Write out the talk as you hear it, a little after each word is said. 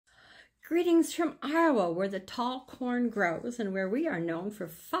Greetings from Iowa, where the tall corn grows and where we are known for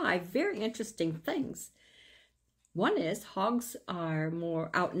 5 very interesting things. One is hogs are more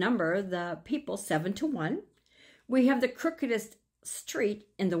outnumber the people 7-1. We have the crookedest street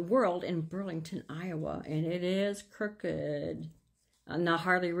in the world in Burlington, Iowa, and it is crooked. Not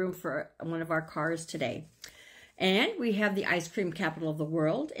hardly room for one of our cars today. And we have the ice cream capital of the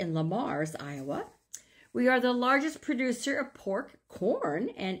world in Lamars, Iowa. We are the largest producer of pork, corn,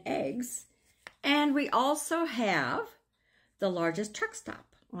 and eggs. And we also have the largest truck stop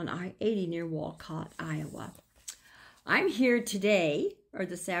on I-80 near Walcott, Iowa. I'm here today, or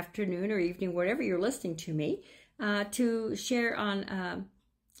this afternoon or evening, whatever you're listening to me, to share on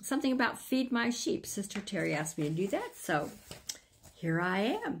something about Feed My Sheep. Sister Terry asked me to do that, so here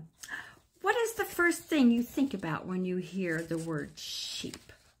I am. What is the first thing you think about when you hear the word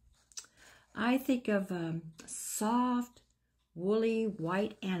sheep? I think of a soft, woolly,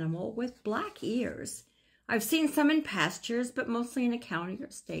 white animal with black ears. I've seen some in pastures, but mostly in a county or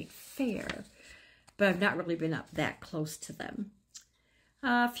state fair. But I've not really been up that close to them.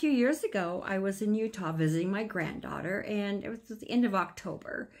 A few years ago, I was in Utah visiting my granddaughter, and it was at the end of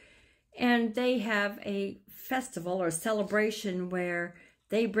October. And they have a festival or celebration where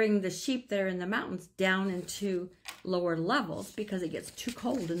they bring the sheep that are in the mountains down into lower levels because it gets too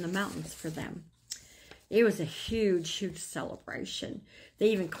cold in the mountains for them. It was a huge, huge celebration.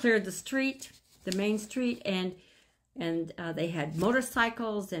 They even cleared the street, the main street, and they had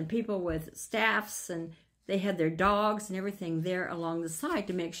motorcycles and people with staffs, and they had their dogs and everything there along the side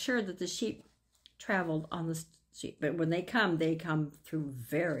to make sure that the sheep traveled on the street. But when they come through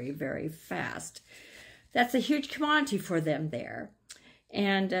very, very fast. That's a huge commodity for them there.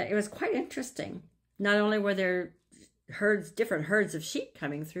 And it was quite interesting. Not only were there different herds of sheep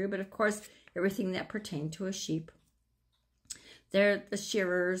coming through, but of course, everything that pertained to a sheep. They're the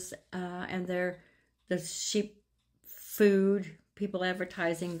shearers, and they're the sheep food, people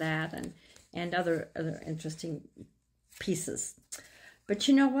advertising that, and other interesting pieces. But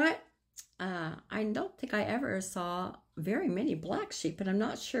you know what? I don't think I ever saw very many black sheep, and I'm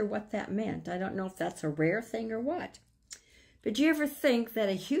not sure what that meant. I don't know if that's a rare thing or what. But do you ever think that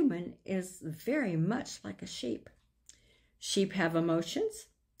a human is very much like a sheep? Sheep have emotions,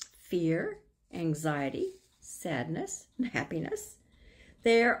 fear, anxiety, sadness, and happiness.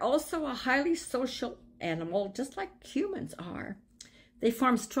 They are also a highly social animal, just like humans are. They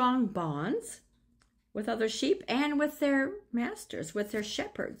form strong bonds with other sheep and with their masters, with their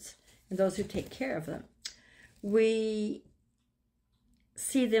shepherds, and those who take care of them. We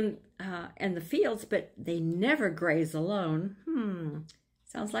see them in the fields, but they never graze alone.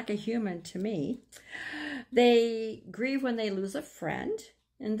 Sounds like a human to me. They grieve when they lose a friend,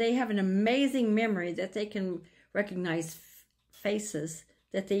 and they have an amazing memory that they can recognize faces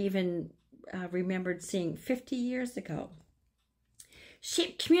that they even remembered seeing 50 years ago.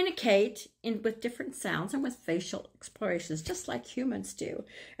 Sheep communicate with different sounds and with facial expressions, just like humans do.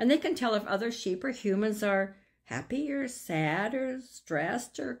 And they can tell if other sheep or humans are happy or sad or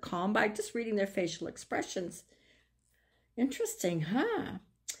stressed or calm by just reading their facial expressions. Interesting, huh?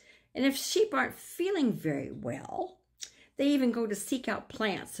 And if sheep aren't feeling very well, they even go to seek out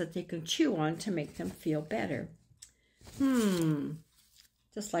plants that they can chew on to make them feel better.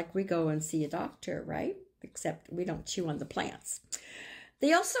 Just like we go and see a doctor, right? Except we don't chew on the plants.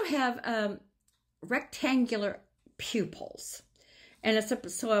 They also have rectangular pupils. And it's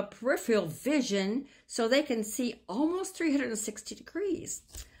a peripheral vision, so they can see almost 360 degrees.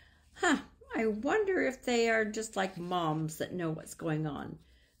 I wonder if they are just like moms that know what's going on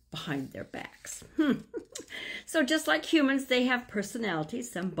behind their backs. So just like humans, they have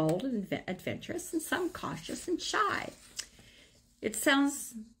personalities, some bold and adventurous, and some cautious and shy. It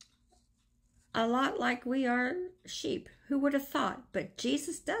sounds a lot like we are sheep. Who would have thought? But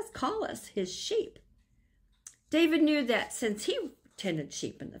Jesus does call us his sheep. David knew that since he tended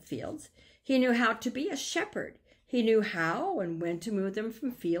sheep in the fields, he knew how to be a shepherd. He knew how and when to move them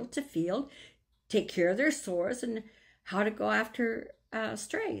from field to field, take care of their sores, and how to go after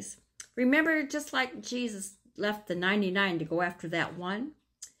strays. Remember, just like Jesus left the 99 to go after that one?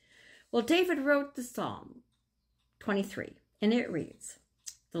 Well, David wrote the Psalm 23, and it reads,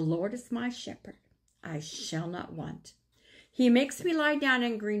 "The Lord is my shepherd, I shall not want. He makes me lie down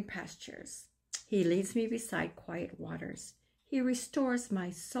in green pastures. He leads me beside quiet waters. He restores my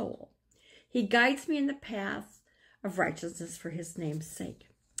soul. He guides me in the path of righteousness for his name's sake.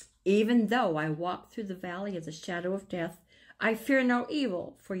 Even though I walk through the valley of the shadow of death, I fear no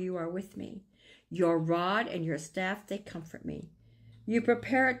evil, for you are with me. Your rod and your staff, they comfort me. You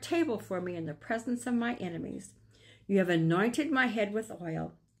prepare a table for me in the presence of my enemies. You have anointed my head with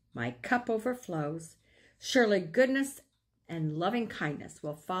oil. My cup overflows. Surely goodness and loving kindness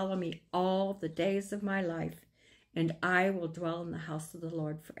will follow me all the days of my life, and I will dwell in the house of the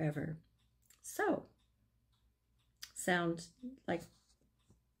Lord forever. So, sounds like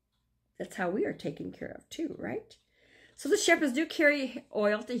that's how we are taken care of too, right? So the shepherds do carry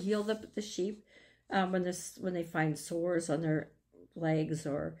oil to heal the sheep when they find sores on their legs,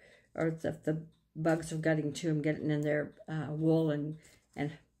 or if the bugs are getting to them, getting in their wool and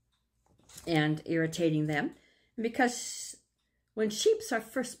irritating them. And because when sheep are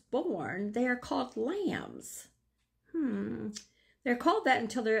first born, they are called lambs. They're called that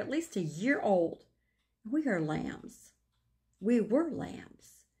until they're at least a year old. We are lambs. We were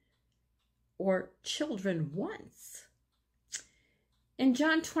lambs, or children once. In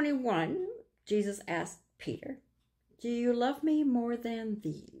John 21, Jesus asked Peter, "Do you love me more than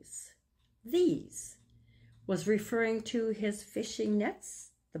these?" These was referring to his fishing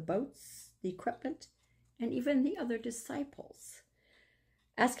nets, the boats, the equipment, and even the other disciples,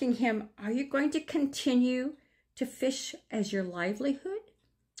 asking him, "Are you going to continue to fish as your livelihood,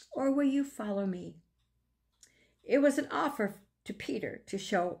 or will you follow me?" It was an offer to Peter to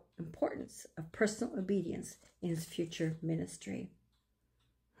show importance of personal obedience in his future ministry.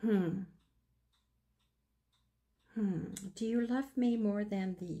 Do you love me more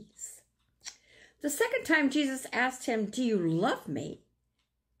than these? The second time Jesus asked him, "Do you love me?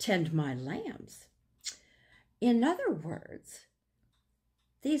 Tend my lambs." In other words,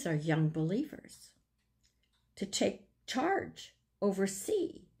 these are young believers to take charge,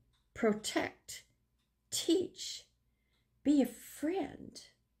 oversee, protect, teach, be a friend,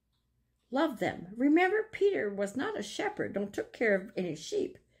 love them. Remember, Peter was not a shepherd, don't took care of any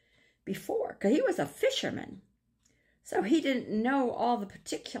sheep before, because he was a fisherman. So he didn't know all the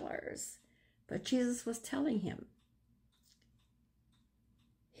particulars, but Jesus was telling him.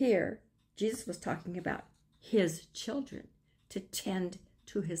 Here, Jesus was talking about his children, to tend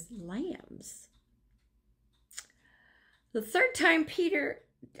to his lambs. The third time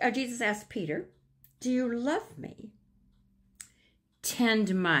Jesus asked Peter, "Do you love me?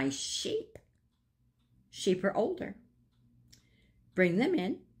 Tend my sheep." Sheep are older. Bring them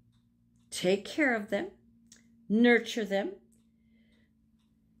in, take care of them, nurture them.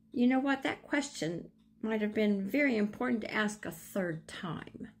 You know what? That question might have been very important to ask a third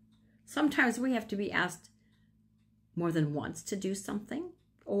time. Sometimes we have to be asked more than once to do something,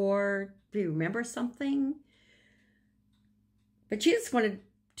 or do you remember something? But Jesus wanted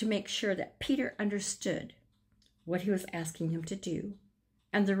to make sure that Peter understood what he was asking him to do.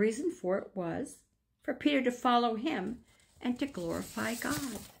 And the reason for it was for Peter to follow him and to glorify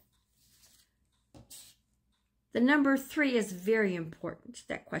God. The number 3 is very important,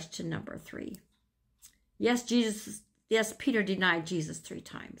 that question number 3. Yes, Peter denied Jesus 3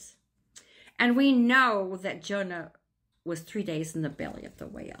 times. And we know that Jonah was 3 days in the belly of the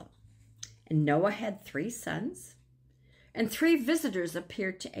whale. And Noah had 3 sons, and 3 visitors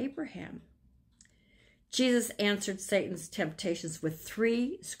appeared to Abraham. Jesus answered Satan's temptations with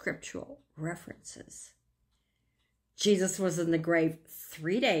 3 scriptural references. Jesus was in the grave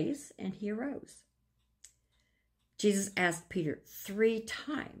 3 days, and he arose. Jesus asked Peter 3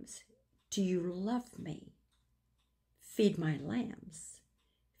 times, "Do you love me? Feed my lambs.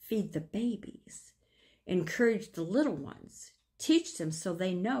 Feed the babies. Encourage the little ones. Teach them so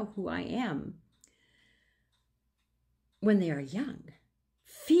they know who I am when they are young.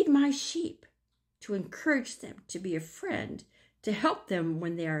 Feed my sheep," to encourage them, to be a friend, to help them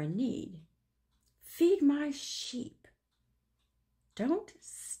when they are in need. Feed my sheep. Don't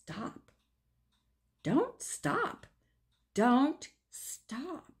stop. Don't stop. Don't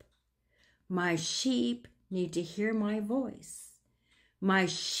stop. My sheep need to hear my voice. My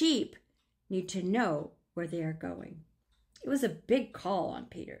sheep need to know where they are going. It was a big call on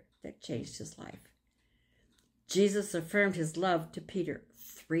Peter that changed his life. Jesus affirmed his love to Peter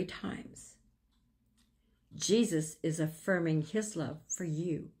 3 times. Jesus is affirming his love for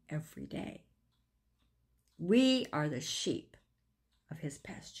you every day. We are the sheep of his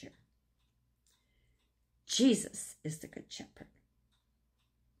pasture. Jesus is the good shepherd.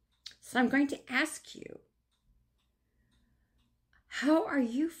 So I'm going to ask you, how are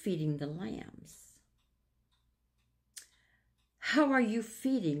you feeding the lambs? How are you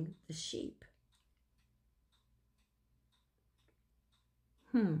feeding the sheep?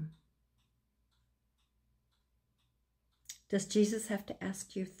 Does Jesus have to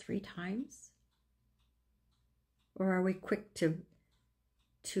ask you 3 times? Or are we quick to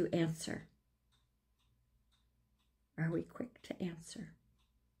answer? Are we quick to answer?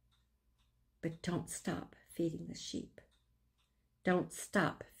 But don't stop feeding the sheep. Don't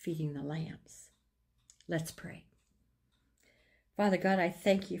stop feeding the lambs. Let's pray. Father God, I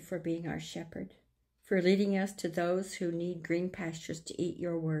thank you for being our shepherd, for leading us to those who need green pastures to eat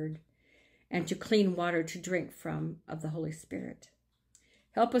your word, and to clean water to drink from of the Holy Spirit.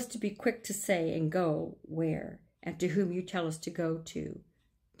 Help us to be quick to say and go where and to whom you tell us to go to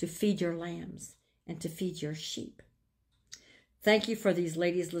feed your lambs and to feed your sheep. Thank you for these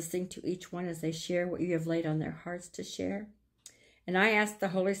ladies listening to each one as they share what you have laid on their hearts to share. And I ask the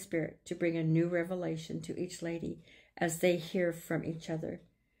Holy Spirit to bring a new revelation to each lady as they hear from each other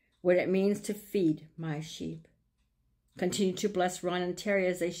what it means to feed my sheep. Continue to bless Ron and Terry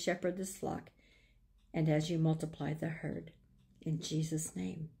as they shepherd this flock and as you multiply the herd. In Jesus'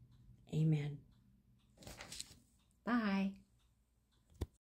 name, amen. Bye.